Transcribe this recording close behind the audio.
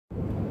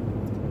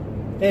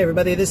Hey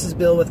everybody, this is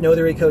Bill with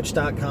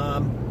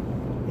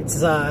NotaryCoach.com.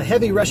 It's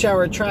heavy rush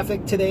hour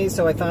traffic today,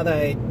 so I thought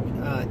I'd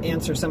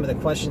answer some of the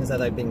questions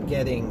that I've been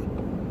getting.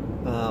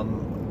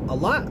 A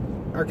lot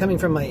are coming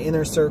from my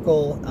inner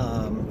circle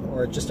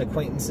or just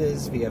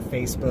acquaintances via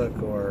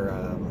Facebook or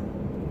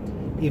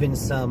even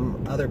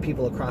some other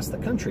people across the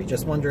country.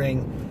 Just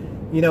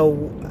wondering, you know,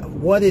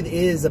 what it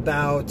is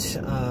about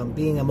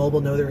being a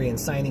mobile notary and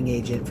signing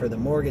agent for the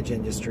mortgage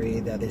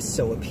industry that is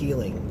so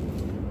appealing.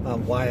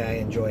 Why I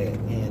enjoy it.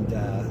 And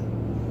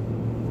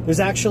there's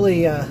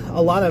actually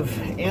a lot of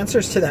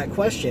answers to that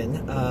question.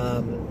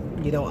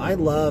 You know, I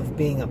love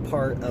being a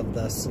part of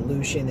the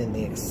solution and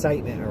the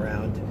excitement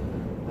around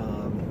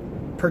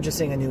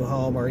purchasing a new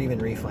home or even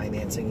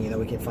refinancing. You know,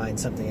 we can find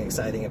something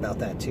exciting about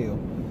that too.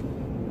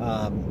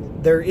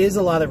 There is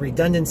a lot of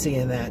redundancy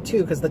in that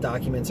too, because the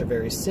documents are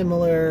very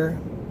similar.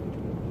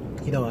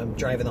 You know, I'm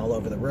driving all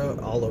over the road,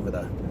 all over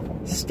the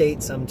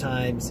state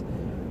sometimes.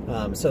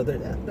 So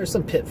there's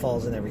some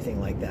pitfalls and everything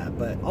like that.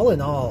 But all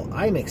in all,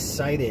 I'm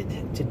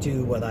excited to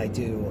do what I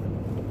do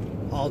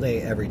all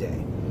day, every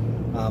day.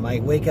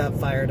 I wake up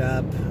fired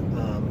up,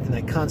 and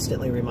I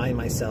constantly remind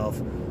myself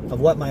of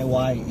what my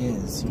why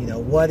is. You know,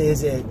 what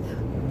is it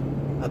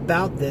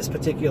about this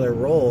particular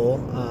role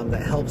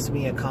that helps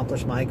me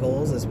accomplish my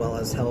goals as well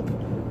as help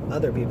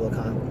other people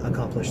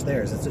accomplish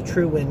theirs. It's a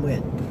true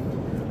win-win.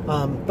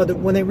 But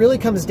when it really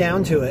comes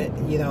down to it,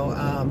 you know,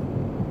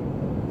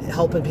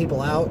 helping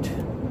people out,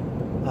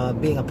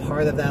 being a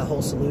part of that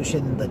whole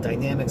solution, the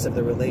dynamics of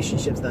the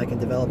relationships that I can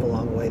develop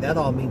along the way, that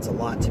all means a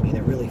lot to me, and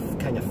it really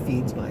kind of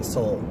feeds my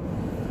soul.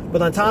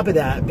 But on top of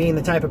that, being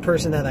the type of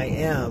person that I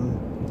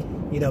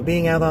am, you know,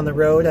 being out on the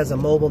road as a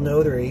mobile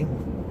notary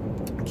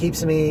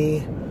keeps me,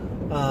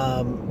 you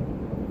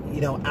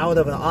know, out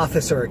of an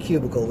office or a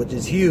cubicle, which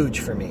is huge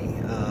for me.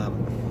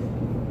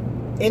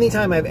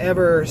 Anytime I've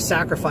ever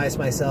sacrificed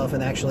myself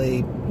and actually,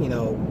 you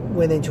know,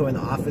 went into an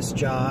office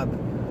job,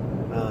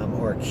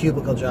 or a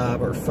cubicle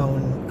job or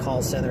phone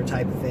call center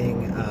type of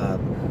thing,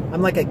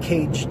 I'm like a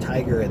caged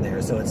tiger in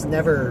there, so it's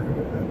never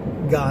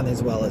gone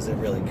as well as it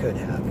really could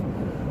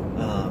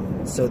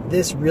have. So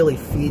this really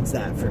feeds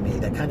that for me,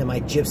 that kind of my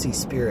gypsy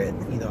spirit.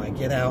 You know, I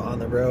get out on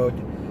the road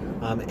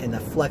in a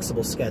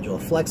flexible schedule.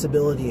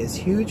 Flexibility is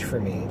huge for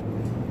me,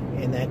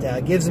 and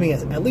that gives me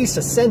at least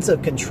a sense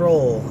of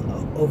control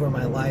over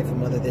my life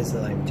and what it is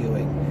that I'm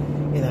doing.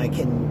 And I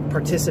can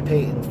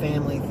participate in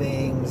family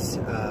things,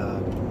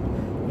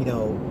 you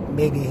know,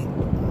 maybe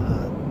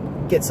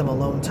get some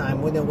alone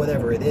time, you know,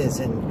 whatever it is.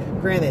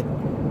 And granted,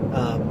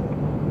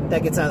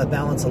 that gets out of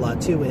balance a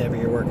lot too whenever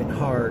you're working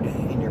hard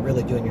and you're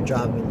really doing your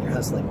job and you're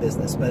hustling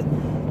business. But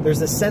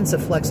there's a sense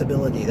of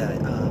flexibility that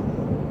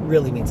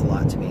really means a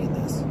lot to me in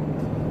this.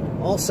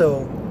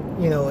 Also,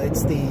 you know,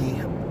 it's the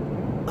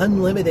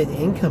unlimited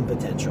income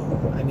potential.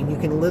 I mean, you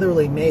can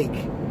literally make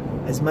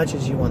as much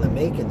as you want to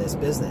make in this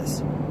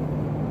business.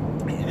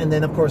 And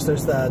then, of course,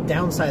 there's the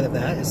downside of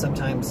that is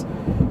sometimes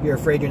you're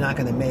afraid you're not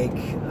going to make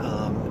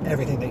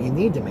everything that you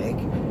need to make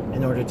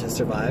in order to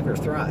survive or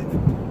thrive.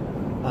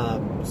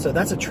 So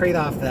that's a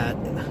trade-off that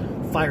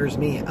fires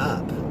me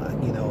up.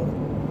 You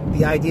know,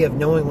 the idea of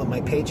knowing what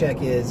my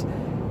paycheck is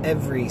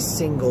every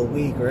single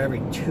week or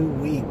every 2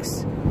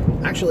 weeks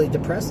actually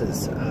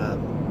depresses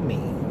me.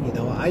 You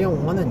know, I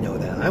don't want to know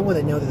that. I want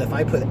to know that if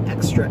I put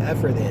extra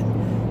effort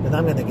in, then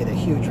I'm going to get a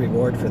huge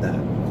reward for that.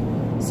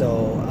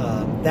 So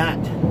that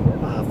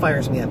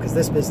fires me up, because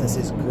this business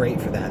is great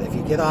for that. If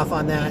you get off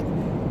on that,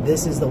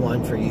 this is the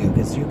one for you,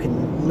 because you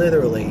can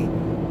literally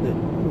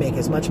make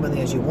as much money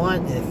as you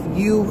want. And if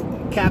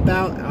you cap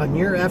out on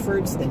your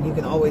efforts, then you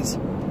can always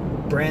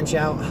branch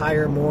out,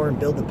 hire more, and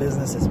build the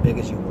business as big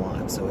as you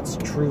want. So it's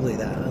truly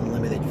that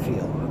unlimited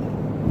feel on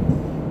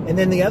it. And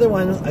then the other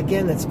one,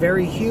 again, that's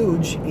very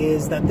huge,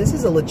 is that this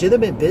is a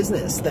legitimate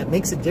business that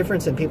makes a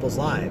difference in people's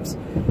lives.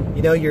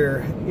 You know,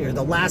 you're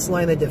the last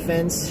line of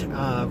defense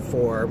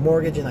for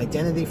mortgage and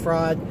identity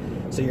fraud,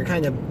 so you're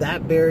kind of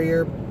that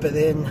barrier. But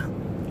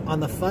then on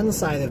the fun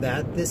side of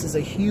that, this is a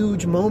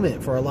huge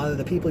moment for a lot of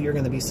the people you're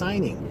going to be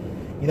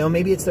signing. You know,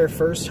 maybe it's their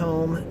first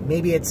home,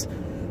 maybe it's,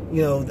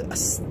 you know,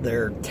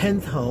 their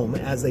 10th home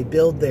as they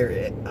build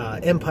their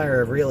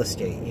empire of real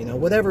estate. You know,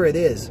 whatever it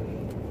is,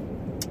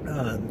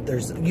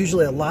 there's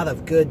usually a lot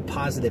of good,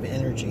 positive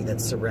energy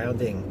that's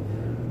surrounding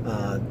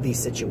these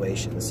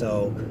situations.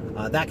 So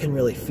that can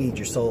really feed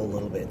your soul a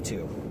little bit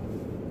too.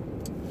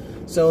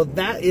 So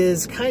that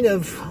is kind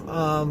of,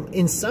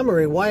 in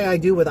summary, why I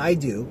do what I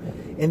do.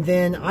 And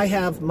then I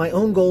have my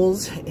own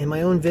goals and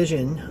my own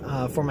vision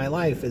for my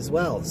life as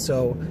well.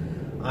 So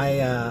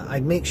I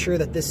make sure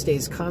that this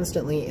stays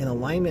constantly in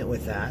alignment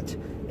with that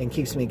and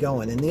keeps me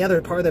going. And the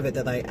other part of it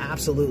that I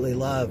absolutely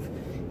love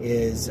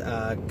is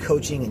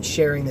coaching and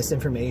sharing this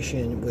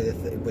information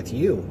with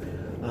you.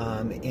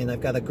 And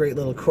I've got a great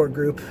little core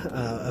group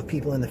of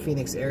people in the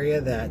Phoenix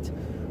area that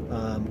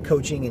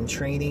coaching and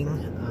training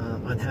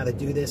on how to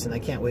do this, and I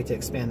can't wait to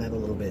expand that a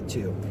little bit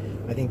too.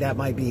 I think that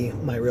might be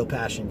my real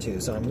passion too.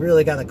 So I'm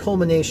really got a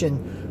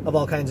culmination of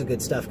all kinds of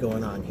good stuff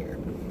going on here.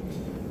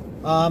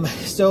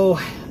 So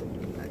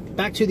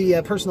back to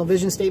the personal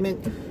vision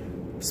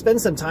statement.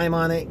 Spend some time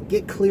on it.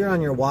 Get clear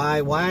on your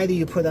why. Why do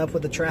you put up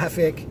with the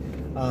traffic?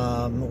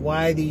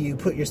 Why do you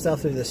put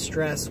yourself through the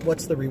stress?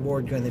 What's the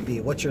reward going to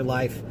be? What's your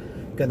life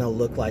going to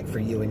look like for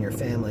you and your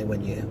family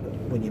when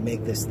you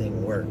make this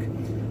thing work?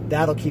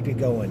 That'll keep you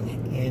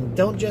going. And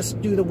don't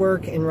just do the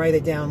work and write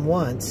it down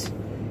once.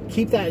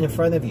 Keep that in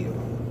front of you.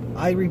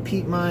 I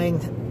repeat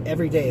mine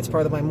every day. It's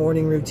part of my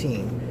morning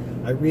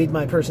routine. I read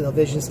my personal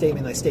vision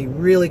statement. I stay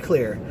really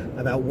clear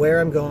about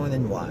where I'm going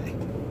and why.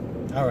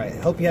 All right.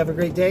 Hope you have a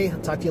great day. I'll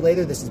talk to you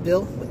later. This is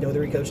Bill with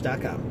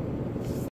NotaryCoach.com.